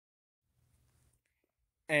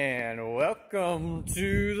And welcome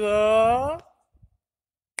to the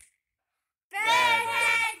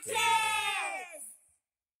Bedhead!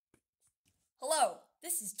 Hello,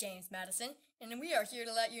 this is James Madison, and we are here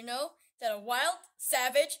to let you know that a wild,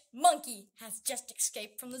 savage monkey has just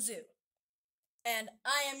escaped from the zoo. And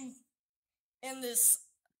I am in this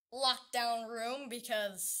lockdown room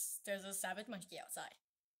because there's a savage monkey outside.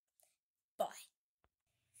 Bye.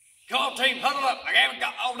 Come on, team, huddle up. I haven't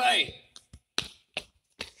got all day.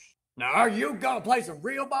 Now, are you gonna play some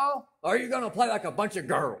real ball, or are you gonna play like a bunch of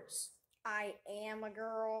girls? I am a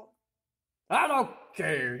girl. I don't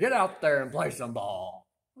care. Get out there and play some ball.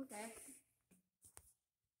 Okay.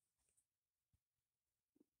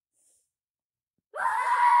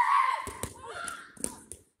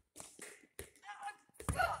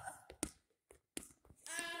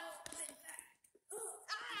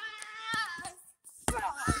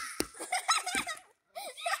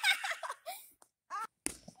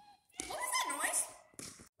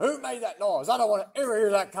 Who made that noise? I don't want to ever hear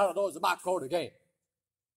that kind of noise in my court again.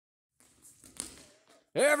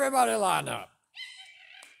 Everybody line up.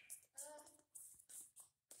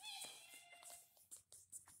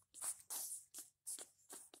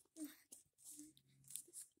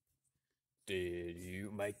 Did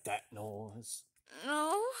you make that noise?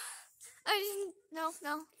 No, I didn't.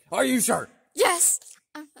 No. Are you sure? Yes,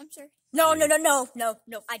 I'm sure. No, I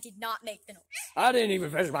did not make the noise. I didn't even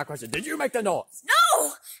finish my question. Did you make the noise?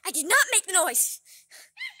 No, I did not make the noise.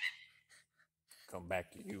 Come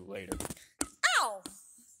back to you later. Ow!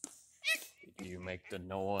 Did you make the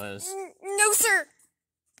noise? No, sir.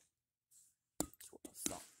 That's what I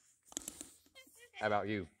thought. How about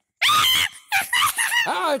you?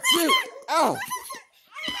 Oh, it's you! Oh!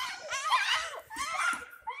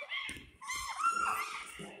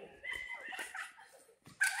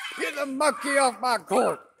 Get the monkey off my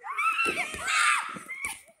court!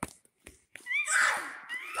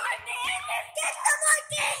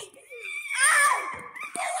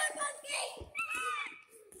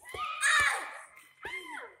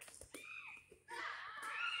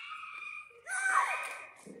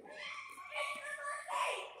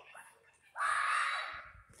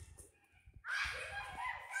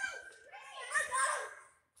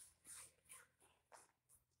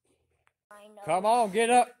 Come on, get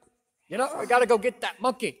up. Get up. We gotta go get that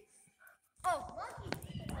monkey. Oh, monkey.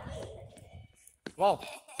 Come on.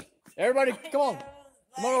 Everybody, come on.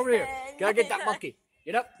 Come on over here. Gotta get that monkey.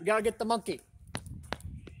 Get up. We gotta get the monkey.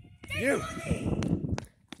 You.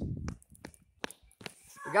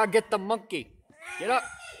 We gotta get the monkey. Get up.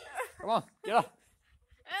 Come on. Get up.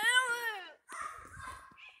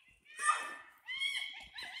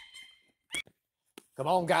 Come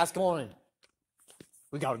on, guys. Come on in.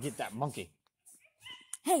 We gotta get that monkey.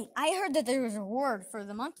 Hey, I heard that there was a reward for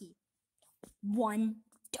the monkey. $1.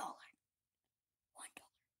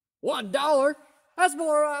 $1? That's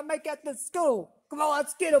more I make at the school. Come on,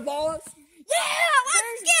 let's get him, boys. Yeah,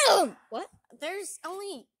 let's get him. What? There's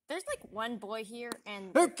like one boy here,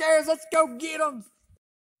 and Who cares? Let's go get him.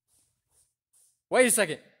 Wait a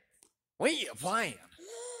second. We are playing.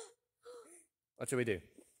 What should we do?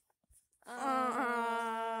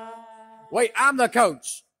 Wait, I'm the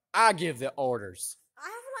coach. I give the orders. I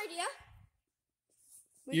have an idea.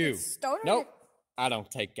 You. Start Nope. I don't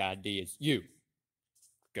take ideas. You.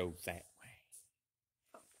 Go that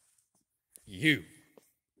way. You.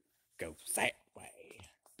 Go that way.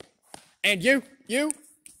 And you.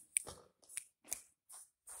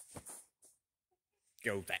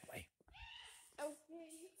 Go that way.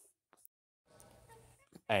 Okay.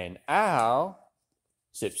 And I'll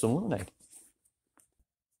sip some lemonade.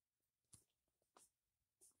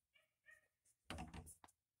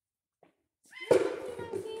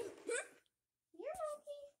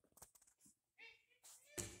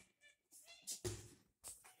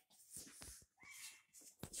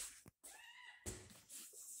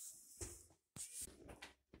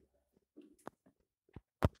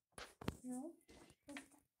 No.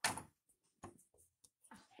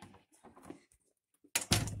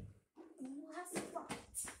 Last spot.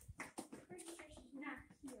 Pretty sure she's not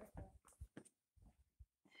here.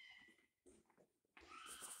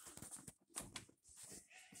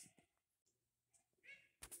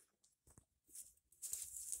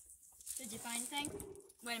 did you find anything?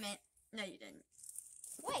 Wait a minute. No, you didn't.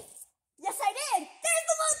 Wait. Yes, I did. There's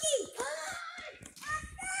the monkey. Up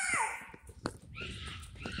there.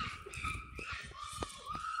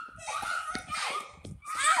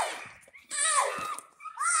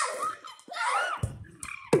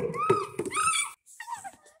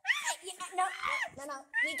 No,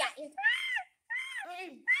 we got you.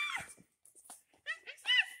 Aren't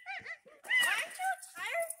you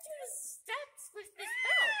tired?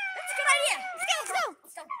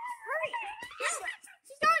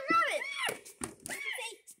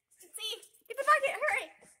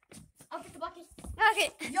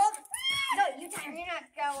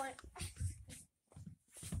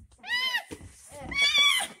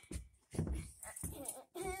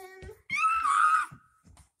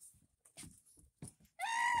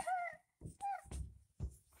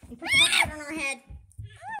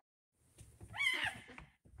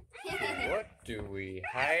 do we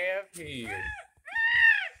have here?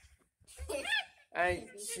 Ain't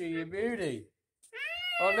she a beauty?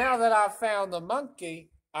 Well, now that I've found the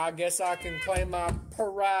monkey, I guess I can claim my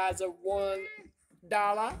prize of $1.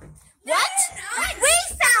 What? We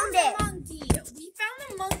found it! Monkey. We found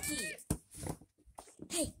the monkey.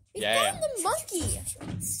 Hey, We Yeah. found the monkey.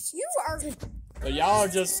 you are... But y'all are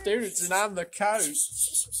just students and I'm the coach.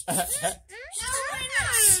 No, we're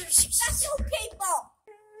not. That's okay, people.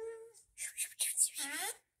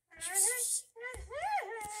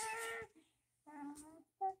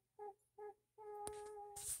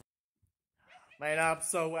 Man, I'm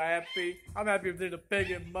so happy. I'm happy through the pig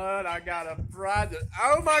and mud. I got a prize.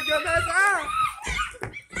 Oh my goodness! Ah!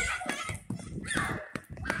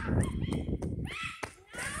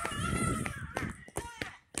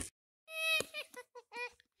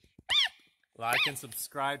 Like and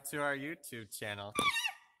subscribe to our YouTube channel.